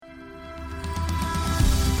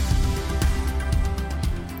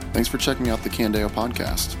Thanks for checking out the Candeo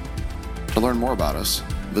podcast. To learn more about us,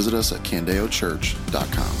 visit us at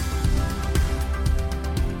candeochurch.com.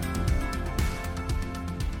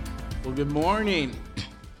 Well, good morning.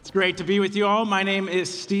 It's great to be with you all. My name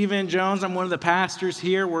is Stephen Jones. I'm one of the pastors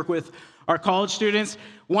here, work with our college students.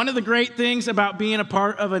 One of the great things about being a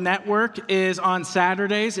part of a network is on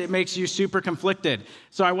Saturdays, it makes you super conflicted.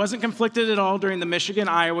 So I wasn't conflicted at all during the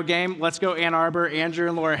Michigan-Iowa game. Let's go Ann Arbor. Andrew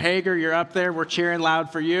and Laura Hager, you're up there. We're cheering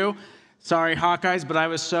loud for you. Sorry, Hawkeyes, but I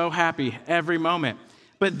was so happy every moment.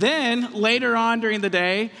 But then later on during the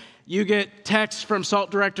day, you get texts from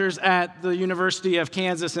SALT directors at the University of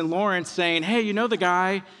Kansas in Lawrence saying, hey, you know the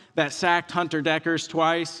guy that sacked Hunter Dekkers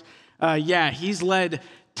twice? He's led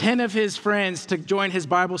 10 of his friends to join his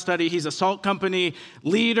Bible study. He's a SALT company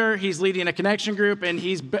leader. He's leading a connection group, and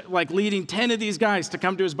he's leading 10 of these guys to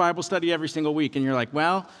come to his Bible study every single week. And you're like,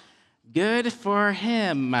 well, good for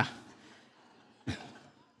him.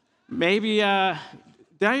 Maybe, did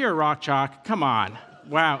I hear Rock Chalk? Come on.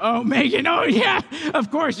 Wow. Oh, Megan. Oh, yeah.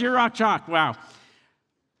 Of course, you're Rock Chalk. Wow.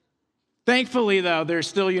 Thankfully, though, there's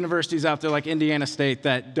still universities out there like Indiana State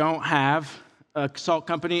that don't have a SALT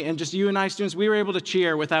company. And just you and I, students, we were able to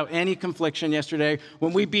cheer without any confliction yesterday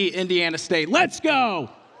when we beat Indiana State. Let's go.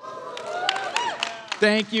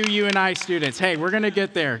 Thank you, you and I, students. Hey, we're going to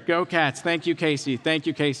get there. Go Cats. Thank you, Casey. Thank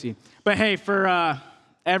you, Casey. But hey, for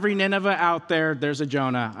every Nineveh out there, there's a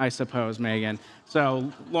Jonah, I suppose, Megan. So,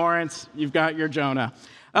 Lawrence, you've got your Jonah.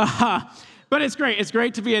 But it's great. It's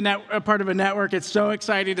great to be a part of a network. It's so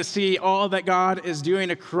exciting to see all that God is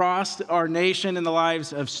doing across our nation in the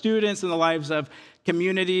lives of students, in the lives of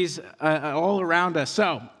communities all around us.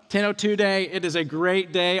 So, 1002 Day, it is a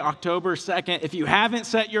great day, October 2nd. If you haven't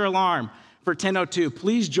set your alarm for 1002,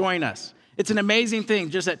 please join us. It's an amazing thing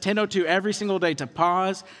just at 10:02 every single day to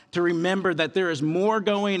pause, to remember that there is more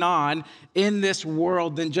going on in this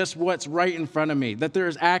world than just what's right in front of me, that there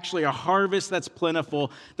is actually a harvest that's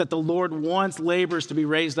plentiful, that the Lord wants laborers to be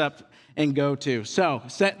raised up and go to. So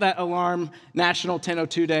set that alarm. National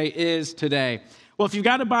 10:02 Day is today. Well, if you've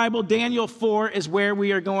got a Bible, Daniel 4 is where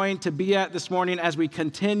we are going to be at this morning as we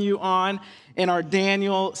continue on in our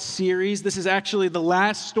Daniel series. This is actually the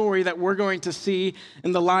last story that we're going to see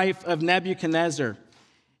in the life of Nebuchadnezzar.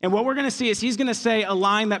 And what we're going to see is he's going to say a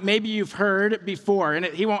line that maybe you've heard before, and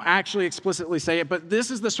he won't actually explicitly say it, but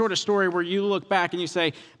this is the sort of story where you look back and you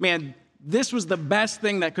say, man, this was the best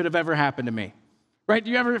thing that could have ever happened to me. Right?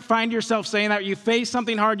 Do you ever find yourself saying that? You face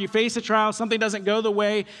something hard, you face a trial, something doesn't go the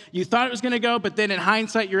way you thought it was going to go, but then in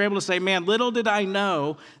hindsight, you're able to say, man, little did I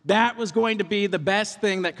know that was going to be the best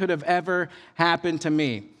thing that could have ever happened to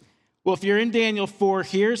me. Well, if you're in Daniel 4,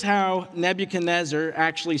 here's how Nebuchadnezzar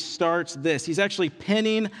actually starts this. He's actually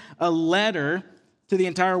penning a letter to the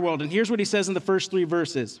entire world. And here's what he says in the first 3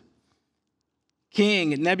 verses.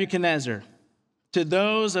 King Nebuchadnezzar, to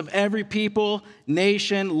those of every people,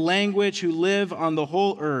 nation, language who live on the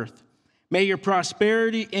whole earth, may your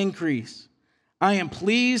prosperity increase. I am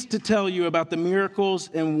pleased to tell you about the miracles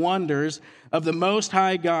and wonders of the Most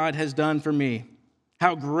High God has done for me.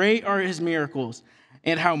 How great are his miracles,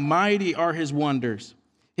 and how mighty are his wonders.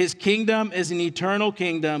 His kingdom is an eternal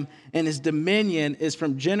kingdom, and his dominion is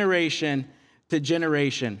from generation to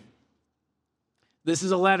generation. This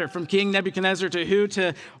is a letter from King Nebuchadnezzar to who?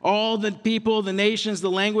 To all the people, the nations,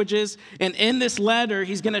 the languages. And in this letter,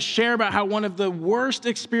 he's going to share about how one of the worst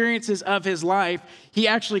experiences of his life, he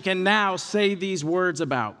actually can now say these words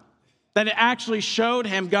about. That it actually showed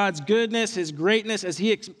him God's goodness, his greatness, as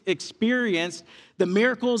he experienced the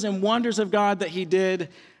miracles and wonders of God that he did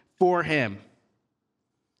for him.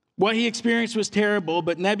 What he experienced was terrible,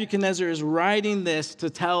 but Nebuchadnezzar is writing this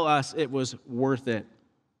to tell us it was worth it.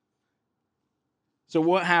 So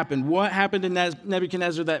what happened? What happened to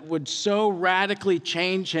Nebuchadnezzar that would so radically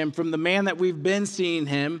change him from the man that we've been seeing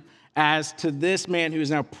him as to this man who is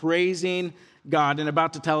now praising God and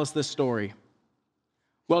about to tell us this story?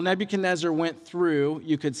 Well, Nebuchadnezzar went through,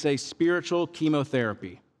 you could say, spiritual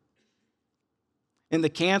chemotherapy. And the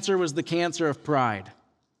cancer was the cancer of pride.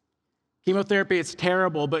 Chemotherapy, it's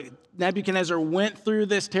terrible, but Nebuchadnezzar went through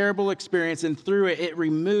this terrible experience, and through it, it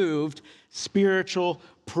removed spiritual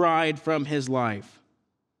pride from his life.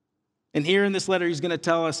 And here in this letter, he's going to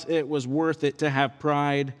tell us it was worth it to have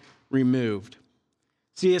pride removed.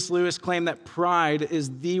 C.S. Lewis claimed that pride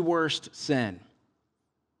is the worst sin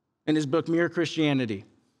in his book, Mere Christianity.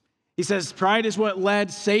 He says pride is what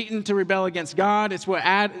led Satan to rebel against God. It's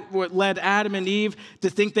what led Adam and Eve to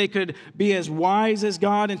think they could be as wise as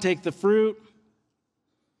God and take the fruit.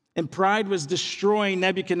 And pride was destroying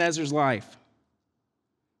Nebuchadnezzar's life.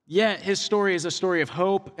 Yet his story is a story of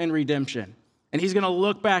hope and redemption. And he's going to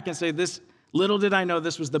look back and say, this Little did I know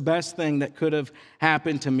this was the best thing that could have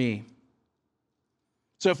happened to me.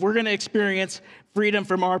 So if we're going to experience freedom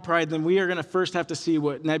from our pride, then we are going to first have to see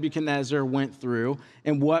what Nebuchadnezzar went through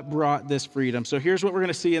and what brought this freedom. So here's what we're going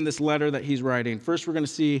to see in this letter that he's writing. First, we're going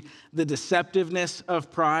to see the deceptiveness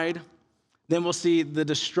of pride. Then we'll see the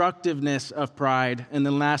destructiveness of pride. And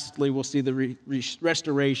then lastly, we'll see the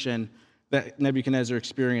restoration that Nebuchadnezzar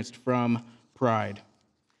experienced from pride.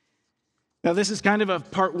 Now, this is kind of a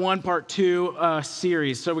part 1, part 2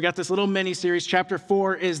 series. So we got this little mini series. Chapter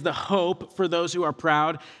 4 is the hope for those who are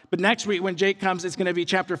proud. But next week, when Jake comes, it's going to be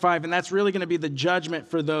chapter 5, and that's really going to be the judgment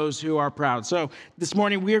for those who are proud. So this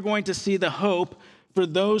morning, we are going to see the hope for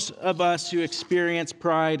those of us who experience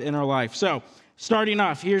pride in our life. So starting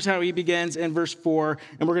off, here's how he begins in verse 4,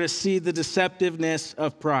 and we're going to see the deceptiveness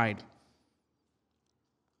of pride.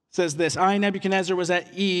 It says this, I, Nebuchadnezzar, was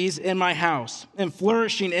at ease in my house and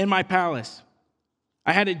flourishing in my palace.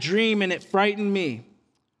 I had a dream and it frightened me.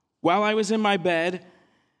 While I was in my bed,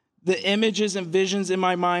 the images and visions in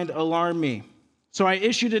my mind alarmed me. So I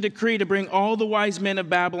issued a decree to bring all the wise men of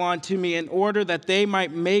Babylon to me in order that they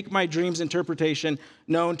might make my dream's interpretation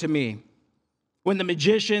known to me. When the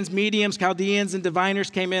magicians, mediums, Chaldeans, and diviners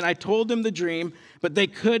came in, I told them the dream, but they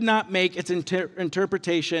could not make its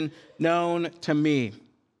interpretation known to me.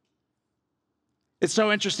 It's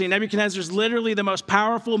so interesting. Nebuchadnezzar is literally the most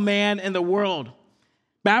powerful man in the world.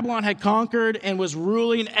 Babylon had conquered and was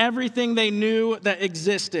ruling everything they knew that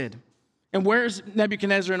existed. And where's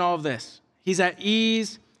Nebuchadnezzar in all of this? He's at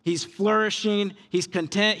ease, he's flourishing, he's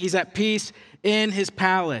content, he's at peace in his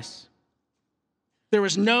palace. There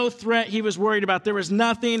was no threat he was worried about. There was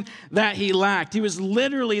nothing that he lacked. He was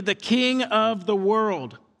literally the king of the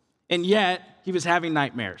world. And yet, he was having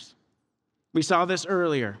nightmares. We saw this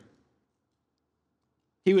earlier.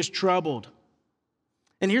 He was troubled.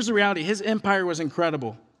 And here's the reality. His empire was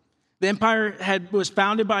incredible. The empire was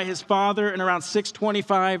founded by his father in around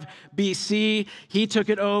 625 BC. He took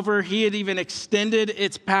it over. He had even extended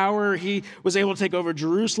its power. He was able to take over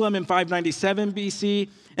Jerusalem in 597 BC.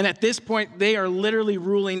 And at this point, they are literally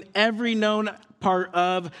ruling every known part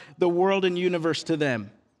of the world and universe to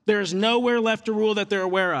them. There is nowhere left to rule that they're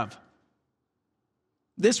aware of.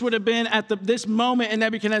 This would have been, this moment in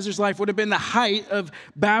Nebuchadnezzar's life, would have been the height of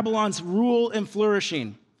Babylon's rule and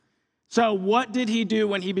flourishing. So what did he do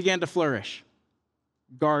when he began to flourish?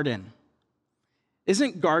 Garden.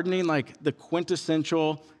 Isn't gardening like the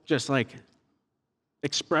quintessential, just like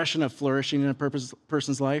expression of flourishing in a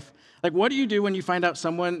person's life? Like, what do you do when you find out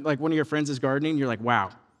someone, like one of your friends is gardening? You're like,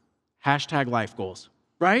 wow, #life goals,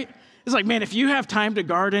 right? It's like, man, if you have time to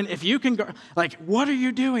garden, if you can, like, what are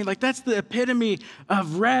you doing? Like, that's the epitome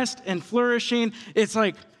of rest and flourishing. It's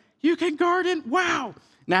like, you can garden? Wow.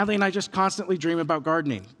 Natalie and I just constantly dream about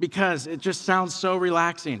gardening because it just sounds so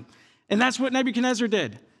relaxing. And that's what Nebuchadnezzar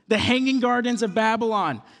did. The hanging gardens of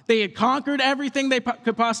Babylon. They had conquered everything they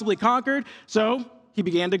could possibly conquer, so he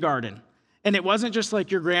began to garden. And it wasn't just like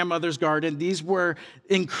your grandmother's garden. These were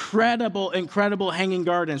incredible, incredible hanging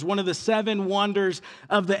gardens. One of the 7 wonders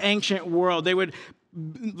of the ancient world. They would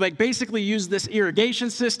like basically use this irrigation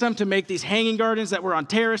system to make these hanging gardens that were on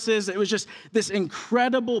terraces. It was just this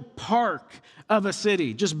incredible park of a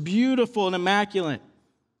city, just beautiful and immaculate.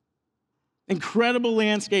 Incredible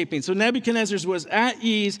landscaping. So Nebuchadnezzar was at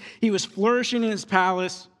ease. He was flourishing in his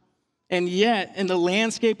palace. And yet, in the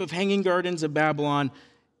landscape of hanging gardens of Babylon,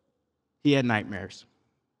 he had nightmares.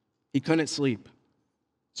 He couldn't sleep.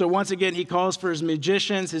 So once again, he calls for his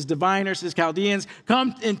magicians, his diviners, his Chaldeans,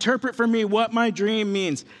 come interpret for me what my dream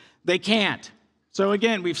means. They can't. So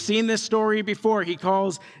again, we've seen this story before. He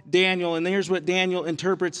calls Daniel, and here's what Daniel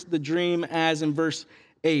interprets the dream as in verse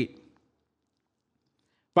 8.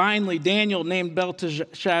 Finally, Daniel, named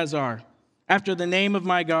Belteshazzar, after the name of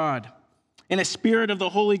my God, and a spirit of the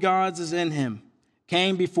holy gods is in him,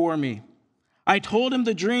 came before me. I told him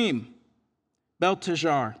the dream.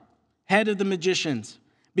 Belteshazzar, head of the magicians,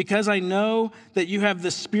 because I know that you have the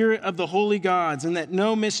spirit of the holy gods and that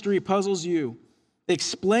no mystery puzzles you.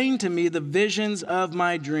 Explain to me the visions of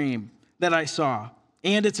my dream that I saw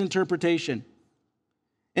and its interpretation.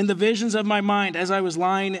 In the visions of my mind, as I was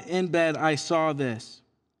lying in bed, I saw this.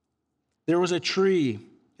 There was a tree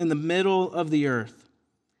in the middle of the earth,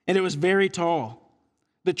 and it was very tall.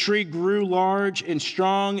 The tree grew large and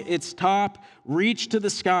strong. Its top reached to the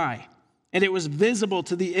sky, and it was visible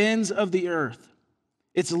to the ends of the earth.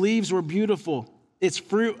 Its leaves were beautiful. Its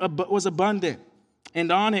fruit was abundant, and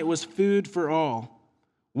on it was food for all.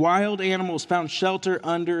 Wild animals found shelter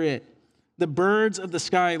under it. The birds of the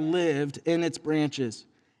sky lived in its branches,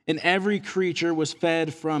 and every creature was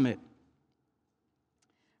fed from it.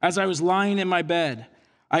 As I was lying in my bed,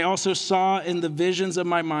 I also saw in the visions of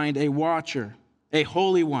my mind a watcher, a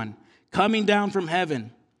holy one, coming down from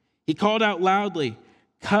heaven. He called out loudly,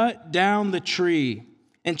 'Cut down the tree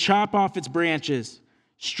and chop off its branches.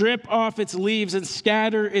 Strip off its leaves and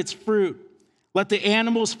scatter its fruit. Let the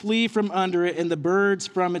animals flee from under it and the birds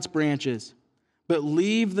from its branches. But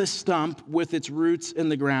leave the stump with its roots in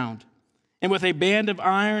the ground, and with a band of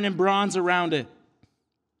iron and bronze around it,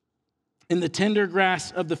 in the tender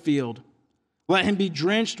grass of the field. Let him be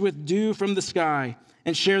drenched with dew from the sky,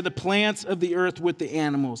 and share the plants of the earth with the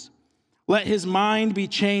animals. Let his mind be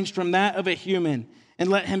changed from that of a human, and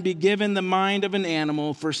let him be given the mind of an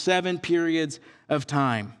animal for 7 periods of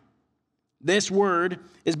time.' This word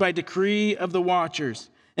is by decree of the watchers,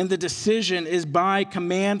 and the decision is by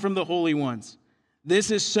command from the holy ones.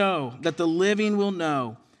 This is so that the living will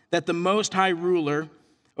know that the Most High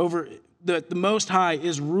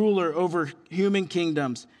is ruler over human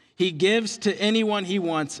kingdoms. He gives to anyone he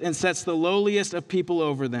wants and sets the lowliest of people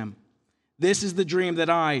over them. This is the dream that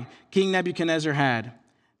I, King Nebuchadnezzar, had.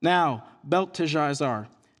 Now, Belteshazzar,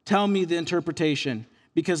 tell me the interpretation,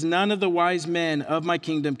 because none of the wise men of my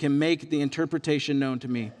kingdom can make the interpretation known to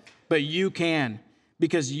me, but you can,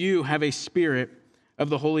 because you have a spirit of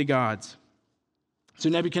the holy gods." So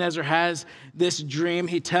Nebuchadnezzar has this dream.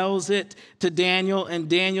 He tells it to Daniel, and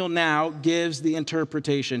Daniel now gives the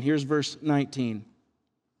interpretation. Here's verse 19.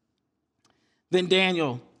 Then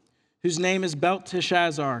Daniel, whose name is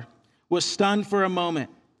Belteshazzar, was stunned for a moment,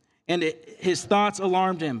 and his thoughts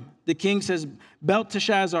alarmed him. The king says,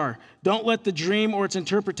 "Belteshazzar, don't let the dream or its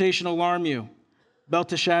interpretation alarm you."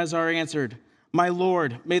 Belteshazzar answered, "My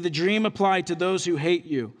lord, may the dream apply to those who hate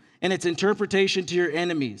you, and its interpretation to your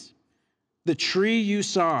enemies. The tree you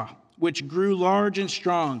saw, which grew large and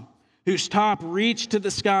strong, whose top reached to the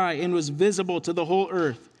sky and was visible to the whole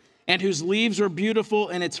earth, and whose leaves were beautiful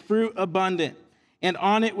and its fruit abundant, and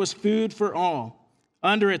on it was food for all.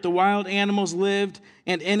 Under it the wild animals lived,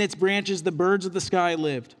 and in its branches the birds of the sky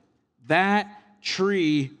lived. That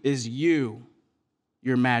tree is you,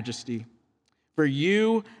 your majesty. For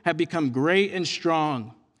you have become great and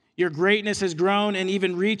strong. Your greatness has grown and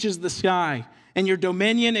even reaches the sky, and your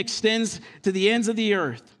dominion extends to the ends of the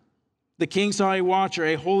earth." The king saw a watcher,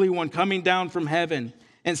 a holy one, coming down from heaven,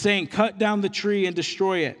 and saying, "Cut down the tree and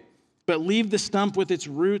destroy it, but leave the stump with its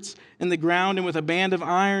roots in the ground, and with a band of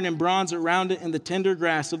iron and bronze around it in the tender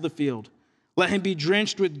grass of the field. Let him be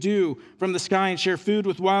drenched with dew from the sky and share food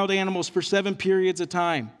with wild animals for 7 periods of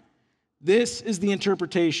time. This is the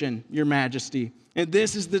interpretation, your majesty, and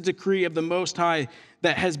this is the decree of the Most High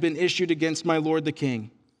that has been issued against my lord the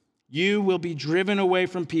king. You will be driven away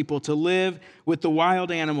from people to live with the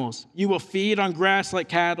wild animals. You will feed on grass like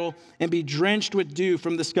cattle and be drenched with dew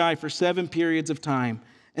from the sky for 7 periods of time,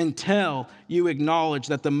 until you acknowledge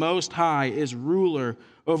that the Most High is ruler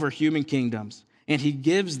over human kingdoms, and he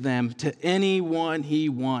gives them to anyone he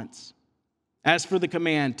wants. As for the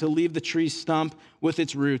command to leave the tree stump with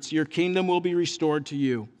its roots, your kingdom will be restored to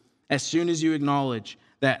you as soon as you acknowledge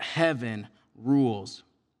that heaven rules.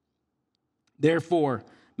 Therefore,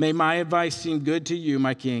 may my advice seem good to you,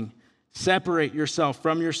 my king. Separate yourself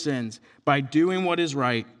from your sins by doing what is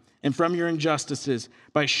right, and from your injustices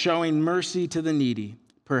by showing mercy to the needy.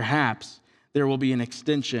 Perhaps there will be an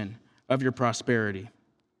extension of your prosperity."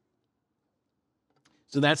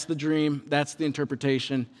 So that's the dream, that's the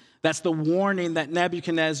interpretation, that's the warning that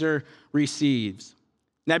Nebuchadnezzar receives.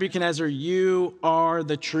 Nebuchadnezzar, you are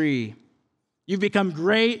the tree. You've become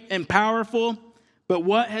great and powerful, but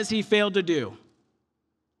what has he failed to do?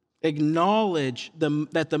 Acknowledge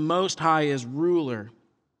that the Most High is ruler,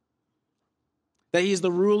 that he's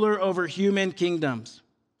the ruler over human kingdoms,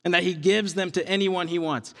 and that he gives them to anyone he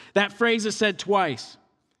wants. That phrase is said twice.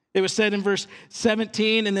 It was said in verse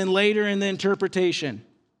 17 and then later in the interpretation.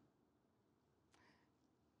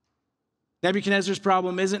 Nebuchadnezzar's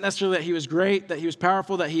problem isn't necessarily that he was great, that he was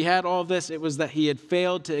powerful, that he had all of this. It was that he had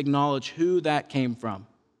failed to acknowledge who that came from.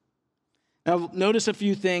 Now, notice a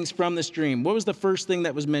few things from this dream. What was the first thing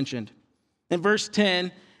that was mentioned? In verse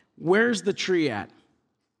 10, where's the tree at?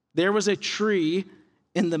 There was a tree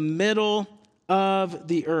in the middle of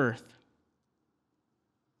the earth.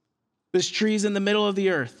 This tree's in the middle of the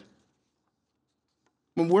earth.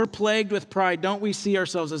 When we're plagued with pride, don't we see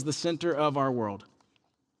ourselves as the center of our world?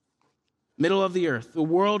 Middle of the earth. The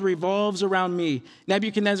world revolves around me.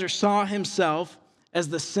 Nebuchadnezzar saw himself as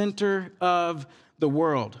the center of the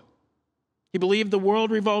world. He believed the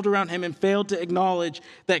world revolved around him and failed to acknowledge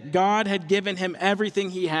that God had given him everything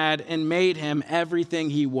he had and made him everything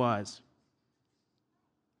he was.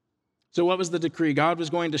 So what was the decree? God was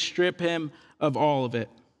going to strip him of all of it.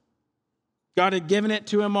 God had given it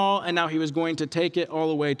to him all, and now he was going to take it all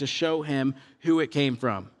away to show him who it came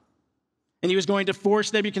from. And he was going to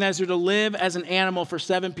force Nebuchadnezzar to live as an animal for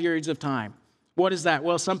 7 periods of time. What is that?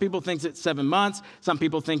 Well, some people think it's 7 months. Some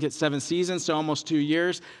people think it's 7 seasons, so almost 2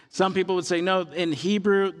 years. Some people would say, no, in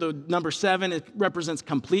Hebrew, the number 7, it represents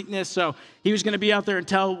completeness. So he was going to be out there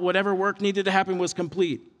until whatever work needed to happen was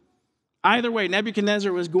complete. Either way,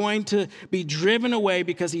 Nebuchadnezzar was going to be driven away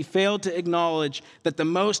because he failed to acknowledge that the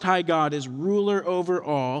Most High God is ruler over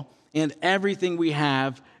all, and everything we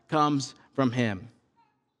have comes from him.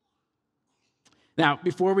 Now,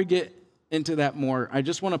 before we get into that more, I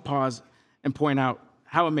just want to pause and point out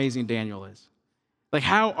how amazing Daniel is. Like,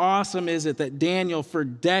 how awesome is it that Daniel, for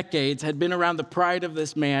decades, had been around the pride of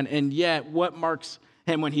this man, and yet what marks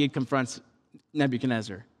him when he confronts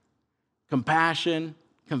Nebuchadnezzar? Compassion,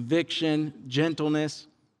 conviction, gentleness,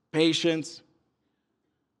 patience.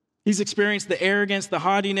 He's experienced the arrogance, the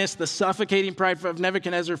haughtiness, the suffocating pride of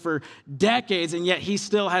Nebuchadnezzar for decades, and yet he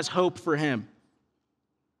still has hope for him.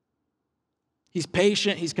 He's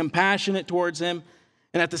patient, he's compassionate towards him,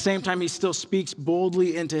 and at the same time, he still speaks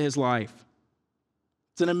boldly into his life.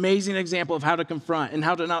 It's an amazing example of how to confront and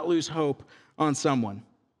how to not lose hope on someone.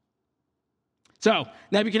 So,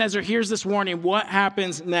 Nebuchadnezzar hears this warning. What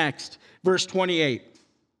happens next? Verse 28.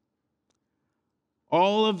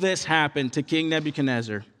 All of this happened to King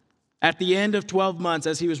Nebuchadnezzar at the end of 12 months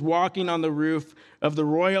as he was walking on the roof of the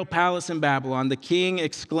royal palace in Babylon. The king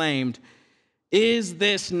exclaimed, "Is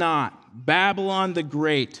this not Babylon the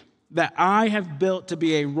Great, that I have built to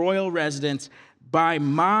be a royal residence by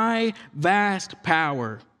my vast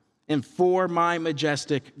power and for my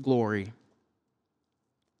majestic glory?"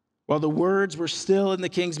 While the words were still in the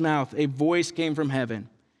king's mouth, a voice came from heaven.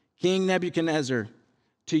 "King Nebuchadnezzar,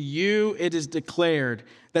 to you it is declared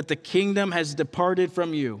that the kingdom has departed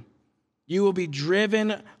from you. You will be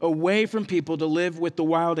driven away from people to live with the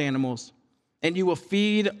wild animals, and you will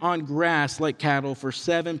feed on grass like cattle for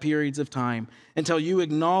 7 periods of time until you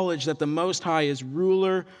acknowledge that the Most High is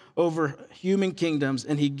ruler over human kingdoms,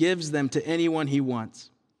 and he gives them to anyone he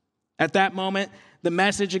wants." At that moment, the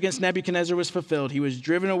message against Nebuchadnezzar was fulfilled. He was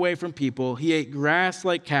driven away from people. He ate grass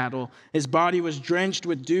like cattle. His body was drenched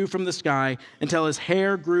with dew from the sky until his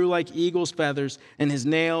hair grew like eagle's feathers and his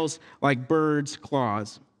nails like birds'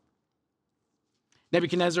 claws.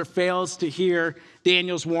 Nebuchadnezzar fails to hear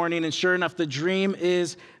Daniel's warning, and sure enough, the dream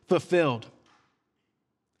is fulfilled.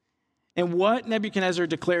 And what Nebuchadnezzar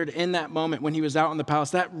declared in that moment when he was out in the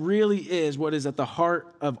palace, that really is what is at the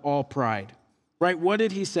heart of all pride, right? What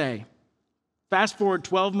did he say? Fast forward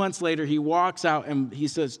 12 months later, he walks out and he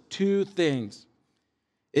says 2 things.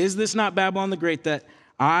 "Is this not Babylon the Great that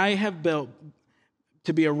I have built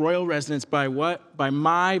to be a royal residence by what? By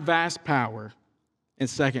my vast power. And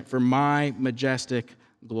second, for my majestic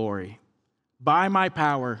glory." By my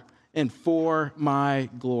power and for my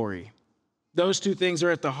glory. Those 2 things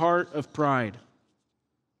are at the heart of pride.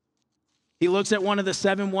 He looks at one of the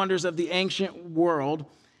 7 wonders of the ancient world,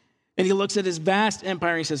 and he looks at his vast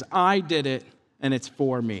empire and he says, "I did it, and it's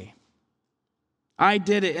for me. I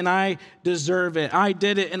did it, and I deserve it. I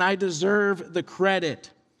did it, and I deserve the credit.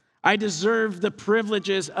 I deserve the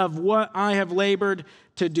privileges of what I have labored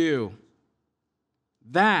to do."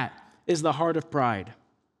 That is the heart of pride.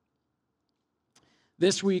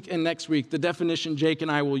 This week and next week, the definition Jake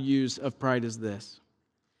and I will use of pride is this: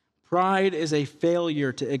 pride is a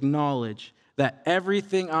failure to acknowledge that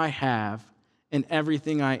everything I have and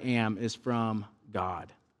everything I am is from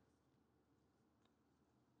God.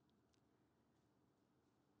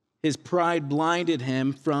 His pride blinded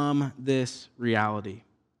him from this reality.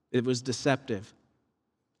 It was deceptive.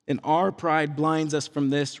 And our pride blinds us from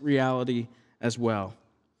this reality as well.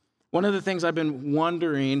 One of the things I've been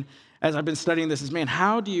wondering as I've been studying this is, man,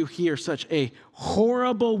 how do you hear such a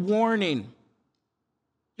horrible warning?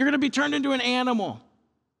 You're going to be turned into an animal,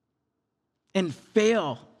 and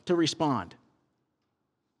fail to respond.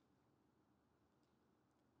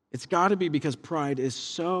 It's got to be because pride is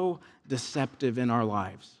so deceptive in our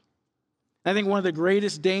lives. I think one of the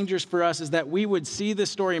greatest dangers for us is that we would see this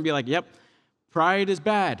story and be like, yep, pride is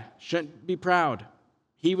bad. Shouldn't be proud.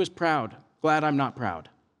 He was proud. Glad I'm not proud.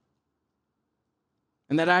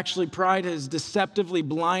 And that actually pride has deceptively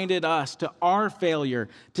blinded us to our failure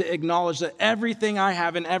to acknowledge that everything I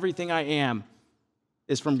have and everything I am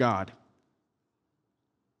is from God.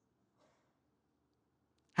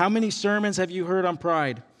 How many sermons have you heard on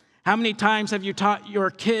pride? How many times have you taught your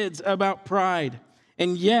kids about pride?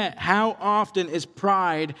 And yet, how often is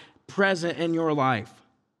pride present in your life?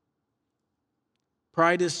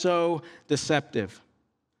 Pride is so deceptive.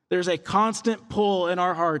 There's a constant pull in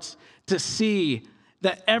our hearts to see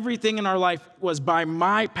that everything in our life was by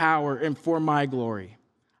my power and for my glory.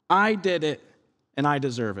 I did it, and I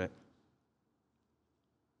deserve it.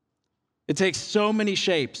 It takes so many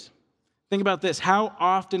shapes. Think about this. How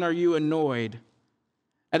often are you annoyed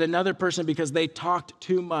at another person because they talked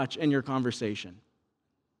too much in your conversation?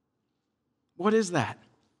 What is that?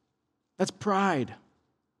 That's pride.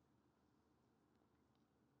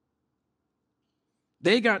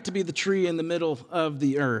 They got to be the tree in the middle of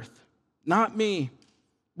the earth, not me.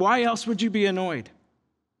 Why else would you be annoyed?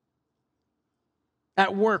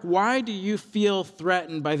 At work, why do you feel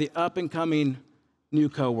threatened by the up-and-coming new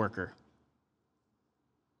coworker?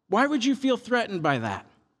 Why would you feel threatened by that?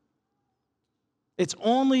 It's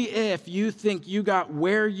only if you think you got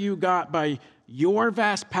where you got by your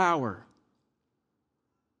vast power.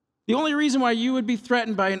 The only reason why you would be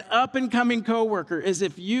threatened by an up-and-coming coworker is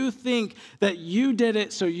if you think that you did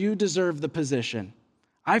it so you deserve the position.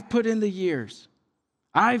 I've put in the years.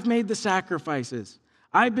 I've made the sacrifices.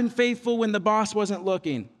 I've been faithful when the boss wasn't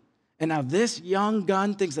looking. And now this young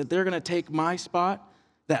gun thinks that they're going to take my spot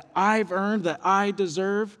that I've earned, that I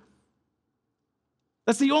deserve.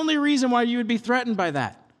 That's the only reason why you would be threatened by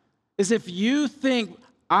that, is if you think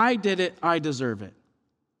I did it, I deserve it.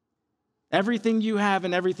 Everything you have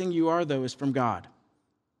and everything you are, though, is from God.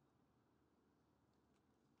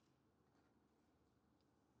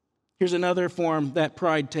 Here's another form that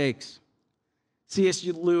pride takes. C.S.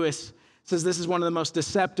 Lewis says this is one of the most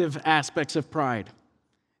deceptive aspects of pride.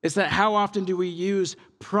 It's that how often do we use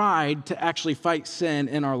pride to actually fight sin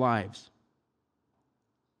in our lives?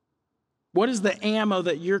 What is the ammo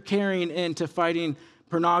that you're carrying into fighting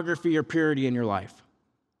pornography or purity in your life?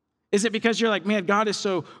 Is it because you're like, man, God is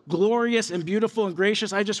so glorious and beautiful and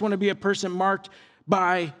gracious, I just want to be a person marked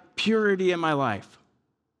by purity in my life?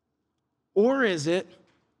 Or is it,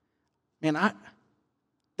 man,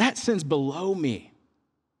 that sin's below me.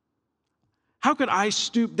 How could I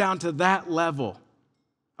stoop down to that level?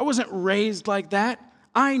 I wasn't raised like that.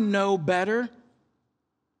 I know better.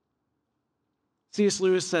 C.S.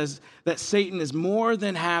 Lewis says that Satan is more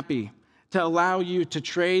than happy to allow you to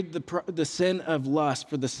trade the sin of lust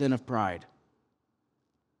for the sin of pride.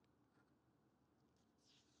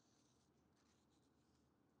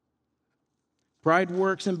 Pride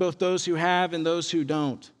works in both those who have and those who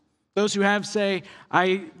don't. Those who have say,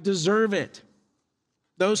 I deserve it.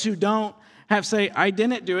 Those who don't have say, I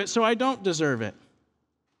didn't do it, so I don't deserve it.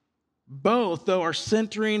 Both, though, are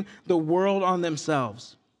centering the world on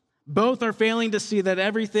themselves. Both are failing to see that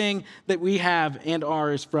everything that we have and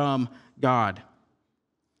are is from God.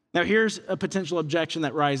 Now, here's a potential objection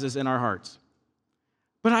that rises in our hearts.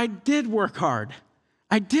 But I did work hard.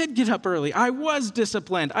 I did get up early. I was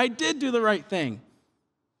disciplined. I did do the right thing.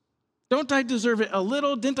 Don't I deserve it a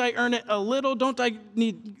little? Didn't I earn it a little? Don't I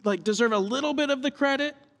deserve a little bit of the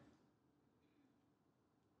credit?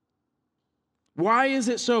 Why is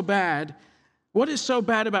it so bad? What is so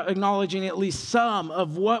bad about acknowledging at least some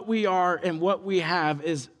of what we are and what we have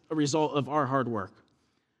is a result of our hard work?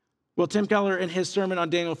 Well, Tim Keller in his sermon on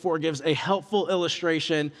Daniel 4 gives a helpful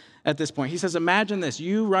illustration at this point. He says, imagine this.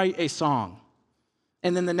 You write a song,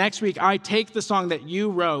 and then the next week I take the song that you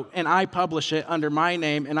wrote and I publish it under my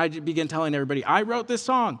name, and I begin telling everybody, I wrote this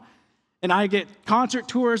song. And I get concert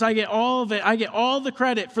tours, I get all of it. I get all the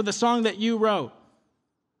credit for the song that you wrote.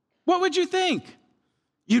 What would you think?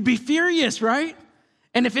 You'd be furious, right?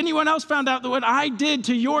 And if anyone else found out that what I did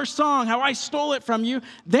to your song, how I stole it from you,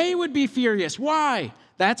 they would be furious. Why?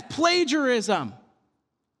 That's plagiarism.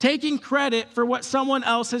 Taking credit for what someone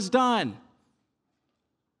else has done.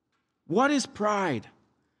 What is pride?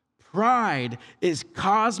 Pride is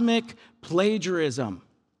cosmic plagiarism.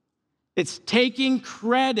 It's taking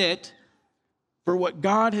credit for what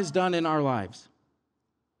God has done in our lives.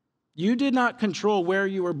 You did not control where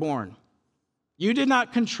you were born. You did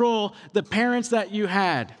not control the parents that you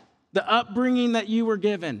had, the upbringing that you were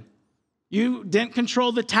given. You didn't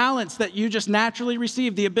control the talents that you just naturally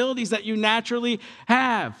received, the abilities that you naturally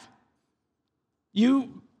have.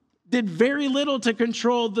 You did very little to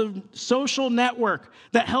control the social network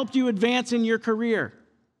that helped you advance in your career.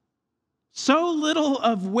 So little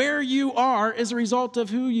of where you are is a result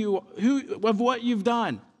of of what you've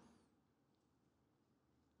done.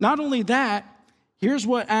 Not only that, here's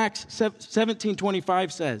what Acts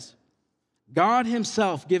 17:25 says. God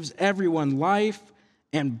himself gives everyone life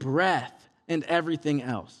and breath and everything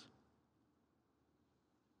else.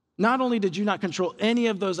 Not only did you not control any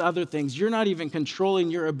of those other things, you're not even controlling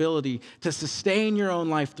your ability to sustain your own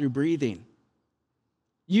life through breathing.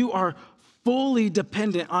 You are fully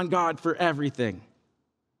dependent on God for everything.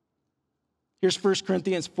 Here's 1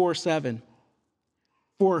 Corinthians 4:7.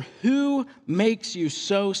 For who makes you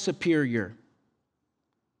so superior?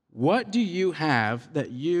 What do you have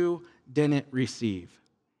that you didn't receive?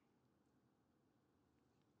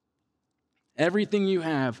 Everything you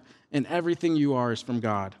have and everything you are is from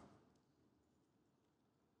God.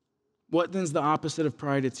 What then's the opposite of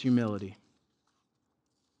pride? It's humility.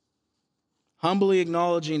 Humbly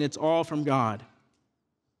acknowledging it's all from God,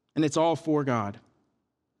 and it's all for God.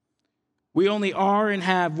 We only are and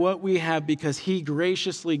have what we have because he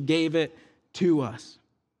graciously gave it to us.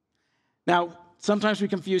 Now, sometimes we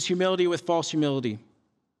confuse humility with false humility.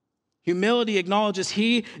 Humility acknowledges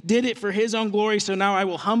he did it for his own glory, so now I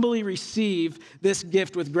will humbly receive this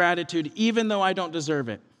gift with gratitude, even though I don't deserve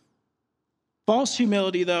it. False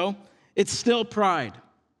humility, though, it's still pride.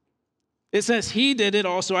 It says he did it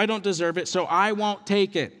also, I don't deserve it, so I won't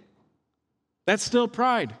take it. That's still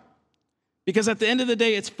pride. Because at the end of the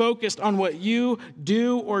day, it's focused on what you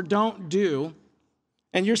do or don't do.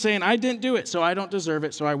 And you're saying, I didn't do it, so I don't deserve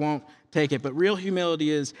it, so I won't take it. But real humility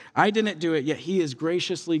is, I didn't do it, yet he has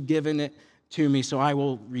graciously given it to me, so I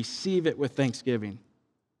will receive it with thanksgiving.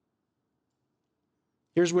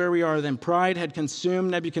 Here's where we are then. Pride had consumed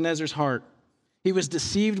Nebuchadnezzar's heart. He was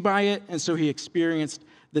deceived by it, and so he experienced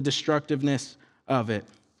the destructiveness of it.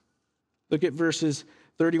 Look at verses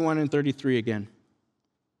 31 and 33 again.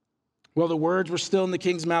 While the words were still in the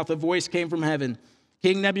king's mouth, a voice came from heaven.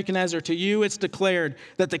 King Nebuchadnezzar, to you it's declared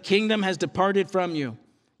that the kingdom has departed from you.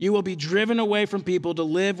 You will be driven away from people to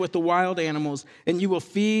live with the wild animals, and you will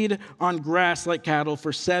feed on grass like cattle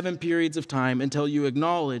for 7 periods of time until you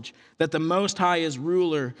acknowledge that the Most High is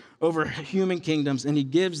ruler over human kingdoms, and he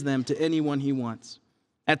gives them to anyone he wants.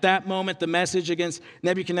 At that moment, the message against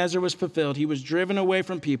Nebuchadnezzar was fulfilled. He was driven away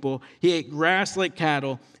from people. He ate grass like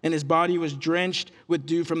cattle, and his body was drenched with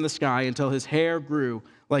dew from the sky until his hair grew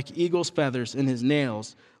like eagle's feathers and his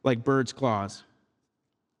nails like bird's claws.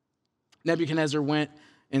 Nebuchadnezzar went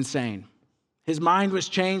insane. His mind was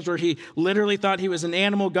changed where he literally thought he was an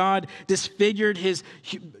animal. God disfigured his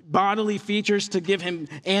bodily features to give him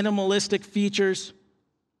animalistic features.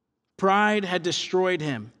 Pride had destroyed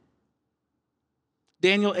him.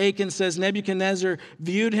 Daniel Aiken says Nebuchadnezzar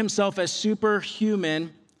viewed himself as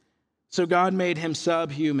superhuman, so God made him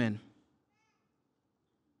subhuman.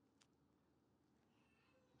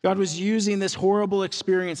 God was using this horrible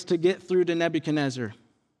experience to get through to Nebuchadnezzar,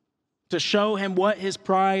 to show him what his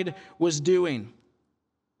pride was doing.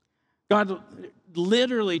 God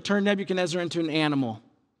literally turned Nebuchadnezzar into an animal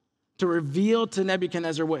to reveal to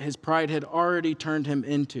Nebuchadnezzar what his pride had already turned him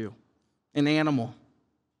into, an animal.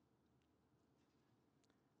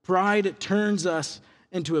 Pride turns us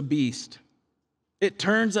into a beast. It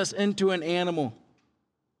turns us into an animal.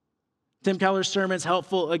 Tim Keller's sermon is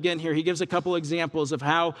helpful again here. He gives a couple examples of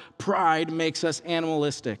how pride makes us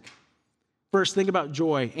animalistic. First, think about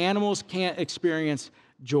joy. Animals can't experience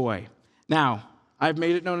joy. Now, I've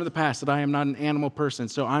made it known in the past that I am not an animal person,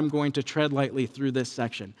 so I'm going to tread lightly through this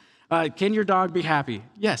section. Can your dog be happy?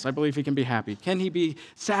 Yes, I believe he can be happy. Can he be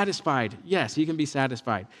satisfied? Yes, he can be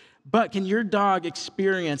satisfied. But can your dog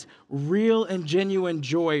experience real and genuine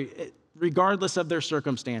joy regardless of their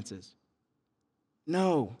circumstances?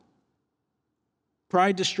 No.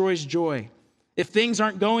 Pride destroys joy. If things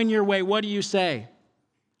aren't going your way, what do you say?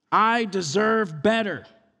 I deserve better.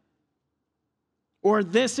 Or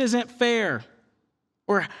this isn't fair.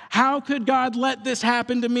 Or how could God let this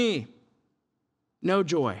happen to me? No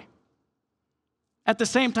joy. At the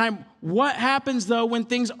same time, what happens though when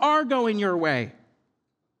things are going your way?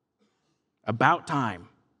 About time.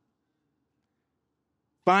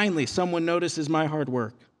 Finally, someone notices my hard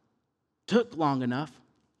work. Took long enough.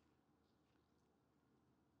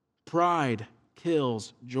 Pride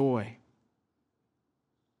kills joy.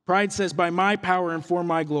 Pride says, by my power and for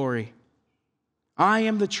my glory. I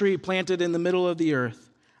am the tree planted in the middle of the earth.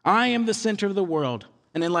 I am the center of the world.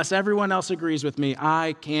 And unless everyone else agrees with me,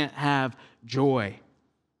 I can't have joy.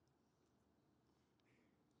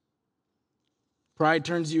 Pride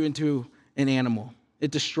turns you into an animal. It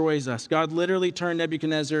destroys us. God literally turned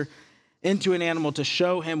Nebuchadnezzar into an animal to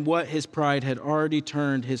show him what his pride had already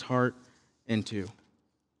turned his heart into.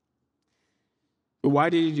 But why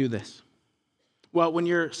did he do this? Well, when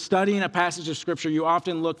you're studying a passage of Scripture, you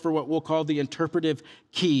often look for what we'll call the interpretive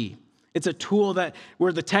key. It's a tool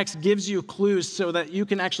where the text gives you clues so that you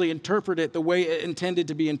can actually interpret it the way it intended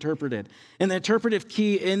to be interpreted. And the interpretive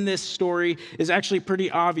key in this story is actually pretty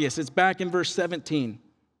obvious. It's back in verse 17.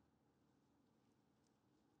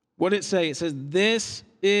 What did it say? It says, this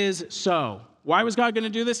is so. Why was God going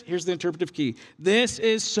to do this? Here's the interpretive key. This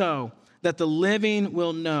is so that the living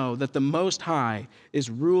will know that the Most High is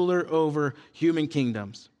ruler over human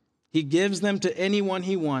kingdoms, He gives them to anyone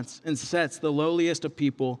he wants and sets the lowliest of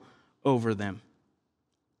people over them.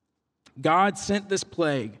 God sent this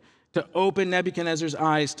plague to open Nebuchadnezzar's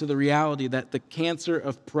eyes to the reality that the cancer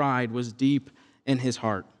of pride was deep in his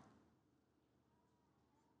heart.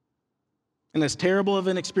 And as terrible of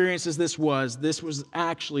an experience as this was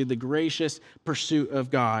actually the gracious pursuit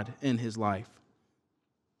of God in his life.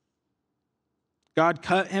 God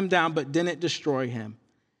cut him down but didn't destroy him.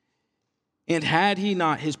 And had he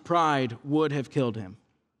not, his pride would have killed him.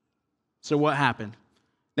 So what happened?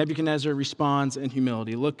 Nebuchadnezzar responds in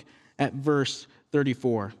humility. Look at verse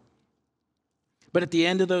 34. But at the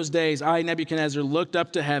end of those days, I, Nebuchadnezzar, looked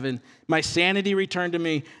up to heaven. My sanity returned to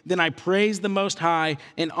me. Then I praised the Most High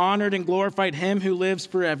and honored and glorified him who lives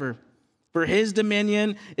forever. For his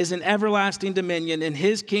dominion is an everlasting dominion, and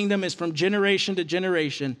his kingdom is from generation to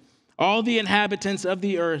generation. All the inhabitants of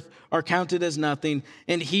the earth are counted as nothing,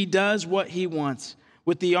 and he does what he wants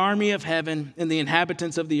with the army of heaven and the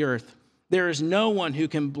inhabitants of the earth. There is no one who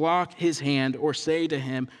can block his hand or say to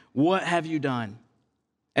him, "What have you done?"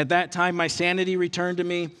 At that time, my sanity returned to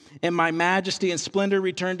me, and my majesty and splendor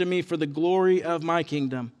returned to me for the glory of my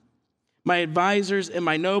kingdom. My advisors and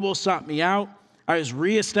my nobles sought me out. I was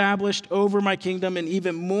reestablished over my kingdom, and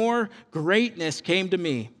even more greatness came to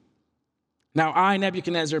me. Now I,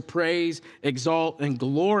 Nebuchadnezzar, praise, exalt, and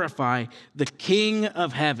glorify the King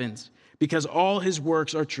of heavens, because all his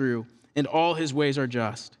works are true, and all his ways are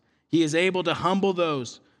just. He is able to humble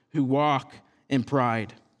those who walk in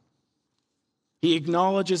pride. He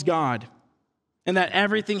acknowledges God and that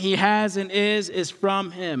everything he has and is from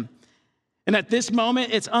him. And at this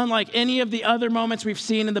moment, it's unlike any of the other moments we've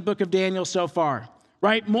seen in the book of Daniel so far,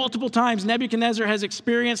 right? Multiple times, Nebuchadnezzar has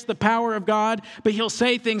experienced the power of God, but he'll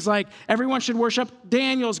say things like, everyone should worship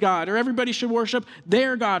Daniel's God, or everybody should worship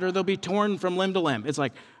their God, or they'll be torn from limb to limb. It's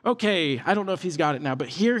like, okay, I don't know if he's got it now, but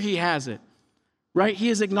here he has it, right? He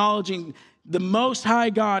is acknowledging the Most High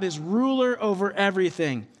God is ruler over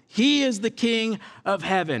everything. He is the King of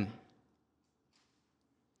heaven.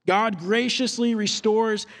 God graciously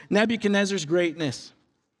restores Nebuchadnezzar's greatness.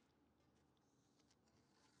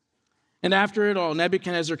 And after it all,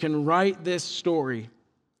 Nebuchadnezzar can write this story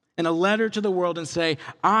in a letter to the world and say,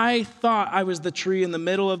 I thought I was the tree in the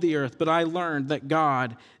middle of the earth, but I learned that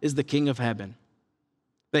God is the King of heaven,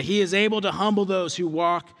 that he is able to humble those who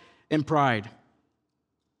walk in pride.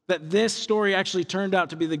 That this story actually turned out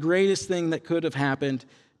to be the greatest thing that could have happened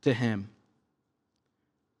to him.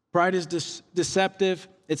 Pride is deceptive,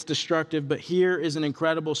 it's destructive, but here is an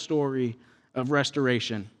incredible story of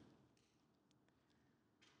restoration.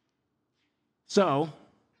 So,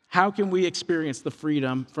 how can we experience the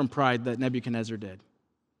freedom from pride that Nebuchadnezzar did?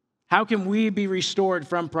 How can we be restored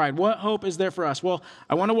from pride? What hope is there for us? Well,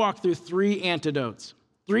 I want to walk through three antidotes.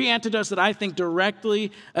 Three antidotes that I think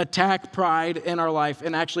directly attack pride in our life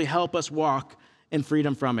and actually help us walk in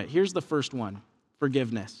freedom from it. Here's the first one.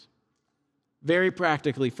 Forgiveness. Very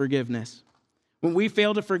practically, forgiveness. When we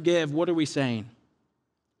fail to forgive, what are we saying?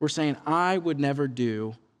 We're saying, I would never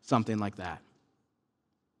do something like that.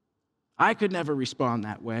 I could never respond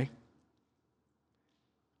that way.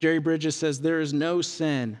 Jerry Bridges says, there is no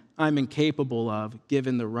sin I'm incapable of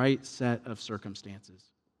given the right set of circumstances.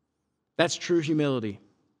 That's true humility.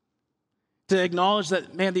 To acknowledge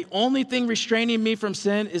that, man, the only thing restraining me from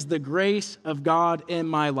sin is the grace of God in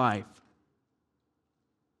my life.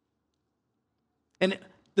 And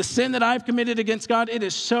the sin that I've committed against God, it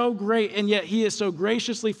is so great, and yet he has so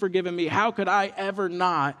graciously forgiven me. How could I ever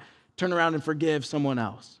not turn around and forgive someone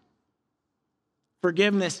else?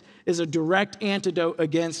 Forgiveness is a direct antidote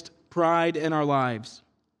against pride in our lives.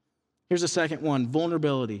 Here's a second one,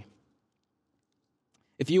 vulnerability.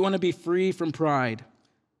 If you want to be free from pride,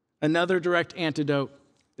 another direct antidote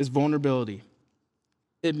is vulnerability.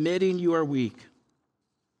 Admitting you are weak.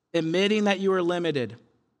 Admitting that you are limited.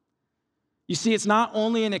 You see, it's not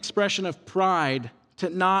only an expression of pride to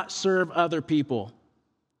not serve other people.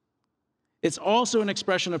 It's also an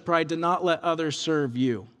expression of pride to not let others serve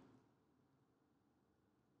you.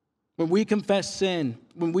 When we confess sin,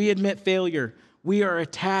 when we admit failure, we are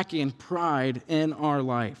attacking pride in our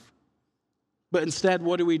life. But instead,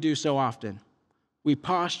 what do we do so often? We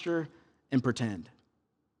posture and pretend.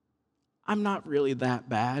 I'm not really that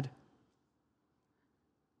bad.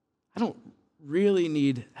 I don't really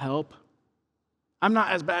need help. I'm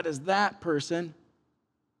not as bad as that person.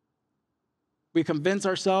 We convince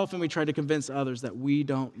ourselves and we try to convince others that we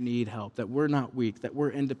don't need help, that we're not weak, that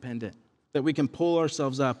we're independent, that we can pull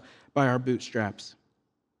ourselves up by our bootstraps.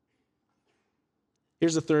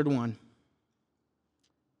 Here's the third one.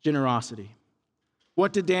 Generosity.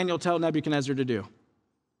 What did Daniel tell Nebuchadnezzar to do?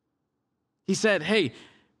 He said, hey,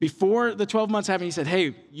 Before the 12 months happened, he said,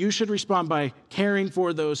 hey, you should respond by caring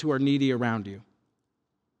for those who are needy around you.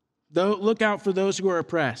 Look out for those who are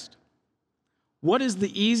oppressed. What is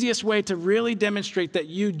the easiest way to really demonstrate that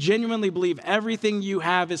you genuinely believe everything you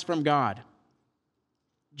have is from God?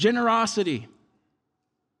 Generosity.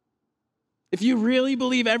 If you really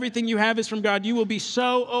believe everything you have is from God, you will be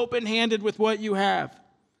so open-handed with what you have.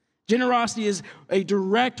 Generosity is a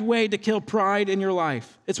direct way to kill pride in your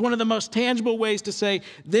life. It's one of the most tangible ways to say,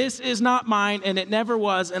 this is not mine and it never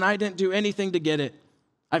was, and I didn't do anything to get it.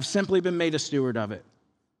 I've simply been made a steward of it.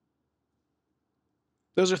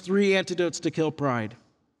 Those are 3 antidotes to kill pride.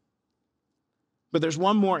 But there's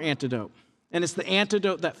one more antidote, and it's the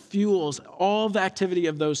antidote that fuels all the activity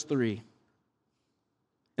of those 3.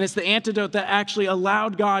 And it's the antidote that actually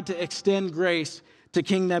allowed God to extend grace to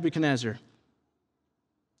King Nebuchadnezzar.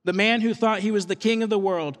 The man who thought he was the king of the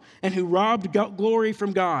world and who robbed glory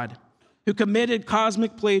from God, who committed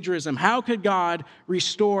cosmic plagiarism. How could God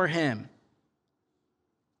restore him?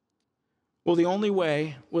 Well, the only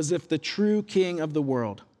way was if the true king of the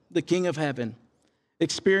world, the king of heaven,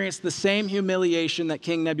 experienced the same humiliation that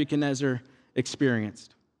King Nebuchadnezzar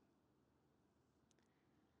experienced.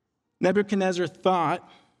 Nebuchadnezzar thought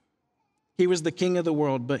he was the king of the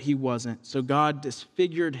world, but he wasn't. So God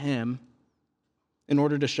disfigured him in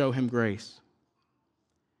order to show him grace.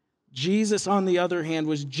 Jesus, on the other hand,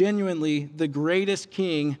 was genuinely the greatest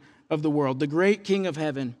king of the world, the great king of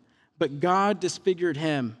heaven, but God disfigured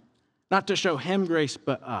him, not to show him grace,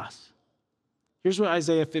 but us. Here's what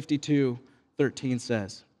Isaiah 52:13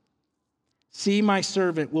 says. See, my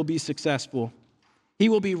servant will be successful. He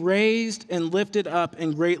will be raised and lifted up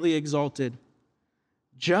and greatly exalted.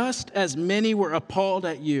 Just as many were appalled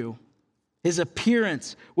at you, his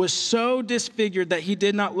appearance was so disfigured that he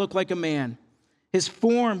did not look like a man. His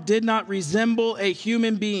form did not resemble a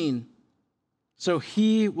human being. So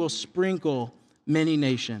he will sprinkle many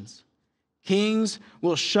nations. Kings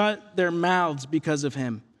will shut their mouths because of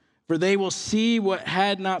him, for they will see what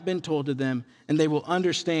had not been told to them, and they will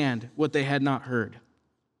understand what they had not heard.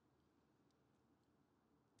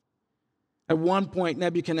 At one point,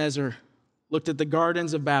 Nebuchadnezzar looked at the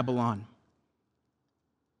gardens of Babylon,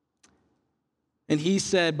 and he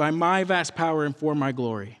said, by my vast power and for my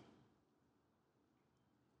glory.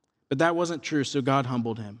 But that wasn't true, so God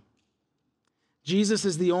humbled him. Jesus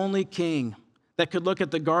is the only king that could look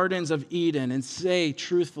at the gardens of Eden and say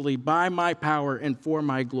truthfully, by my power and for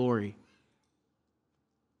my glory.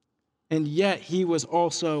 And yet he was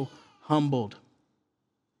also humbled.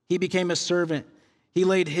 He became a servant. He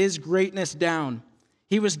laid his greatness down.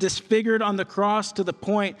 He was disfigured on the cross to the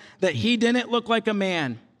point that he didn't look like a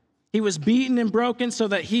man. He was beaten and broken so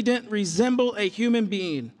that he didn't resemble a human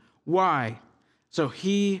being. Why? So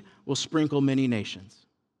he will sprinkle many nations.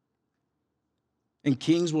 And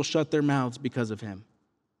kings will shut their mouths because of him.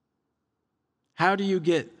 How do you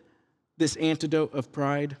get this antidote of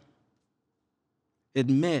pride?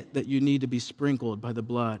 Admit that you need to be sprinkled by the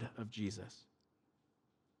blood of Jesus.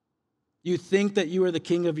 You think that you are the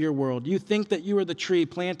king of your world. You think that you are the tree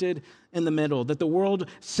planted in the middle, that the world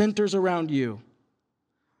centers around you.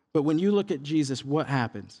 But when you look at Jesus, what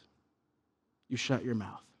happens? You shut your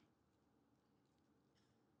mouth.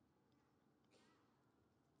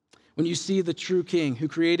 When you see the true king who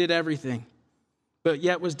created everything, but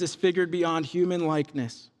yet was disfigured beyond human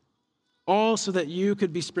likeness, all so that you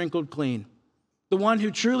could be sprinkled clean. The one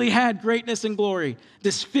who truly had greatness and glory,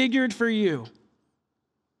 disfigured for you.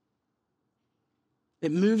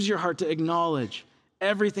 It moves your heart to acknowledge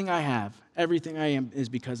everything I have, everything I am is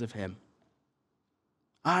because of him.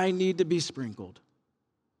 I need to be sprinkled.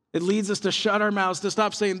 It leads us to shut our mouths, to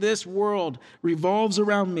stop saying this world revolves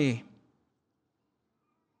around me.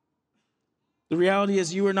 The reality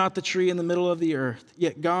is you are not the tree in the middle of the earth,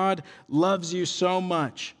 yet God loves you so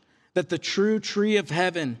much that the true tree of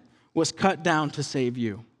heaven was cut down to save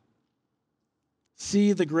you.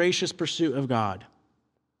 See the gracious pursuit of God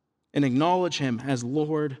and acknowledge him as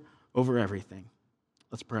Lord over everything.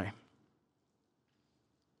 Let's pray.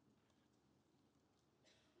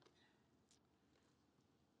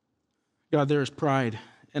 God, there is pride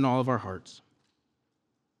in all of our hearts.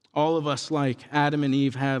 All of us, like Adam and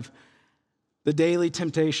Eve, have the daily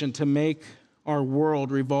temptation to make our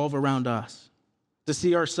world revolve around us, to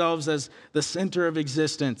see ourselves as the center of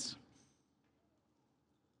existence,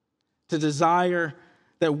 to desire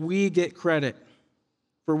that we get credit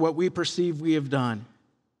for what we perceive we have done,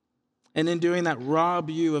 and in doing that, rob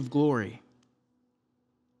you of glory.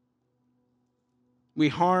 We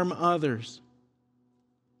harm others.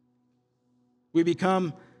 We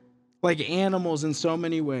become like animals in so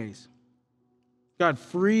many ways. God,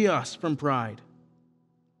 free us from pride.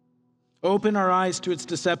 Open our eyes to its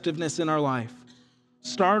deceptiveness in our life.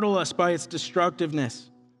 Startle us by its destructiveness.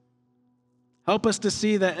 Help us to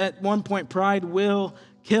see that at one point pride will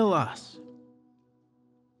kill us.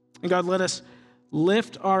 And God, let us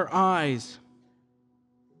lift our eyes.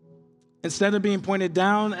 Instead of being pointed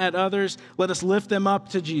down at others, let us lift them up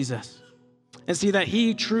to Jesus and see that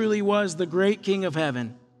he truly was the great King of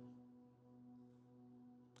heaven.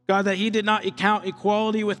 God, that he did not count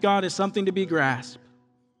equality with God as something to be grasped,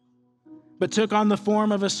 but took on the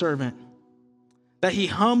form of a servant, that he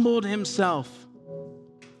humbled himself,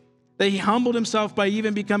 by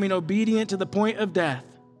even becoming obedient to the point of death.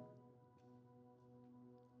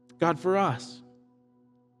 God, for us,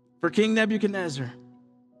 for King Nebuchadnezzar,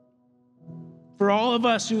 for all of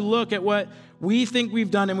us who look at what we think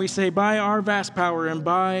we've done and we say, by our vast power and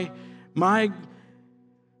by my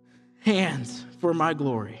hands for my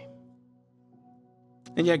glory.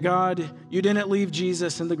 And yet, God, you didn't leave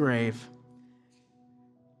Jesus in the grave.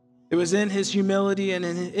 It was in his humility and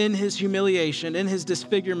in his humiliation, in his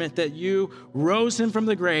disfigurement, that you rose him from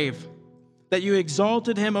the grave, that you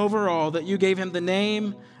exalted him over all, that you gave him the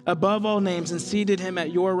name above all names and seated him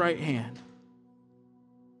at your right hand.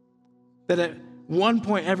 That at one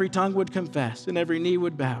point every tongue would confess and every knee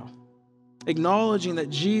would bow, acknowledging that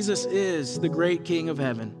Jesus is the great King of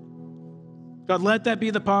heaven. God, let that be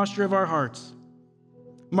the posture of our hearts,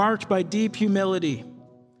 marked by deep humility,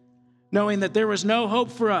 knowing that there was no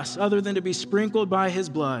hope for us other than to be sprinkled by his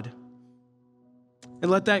blood.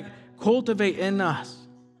 And let that cultivate in us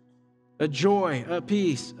a joy, a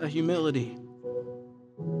peace, a humility.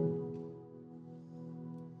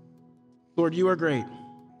 Lord, you are great.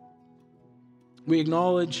 We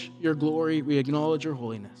acknowledge your glory. We acknowledge your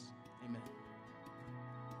holiness. Amen.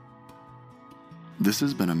 This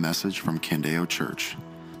has been a message from Candeo Church.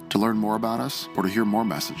 To learn more about us or to hear more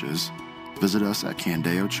messages, visit us at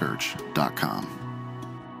candeochurch.com.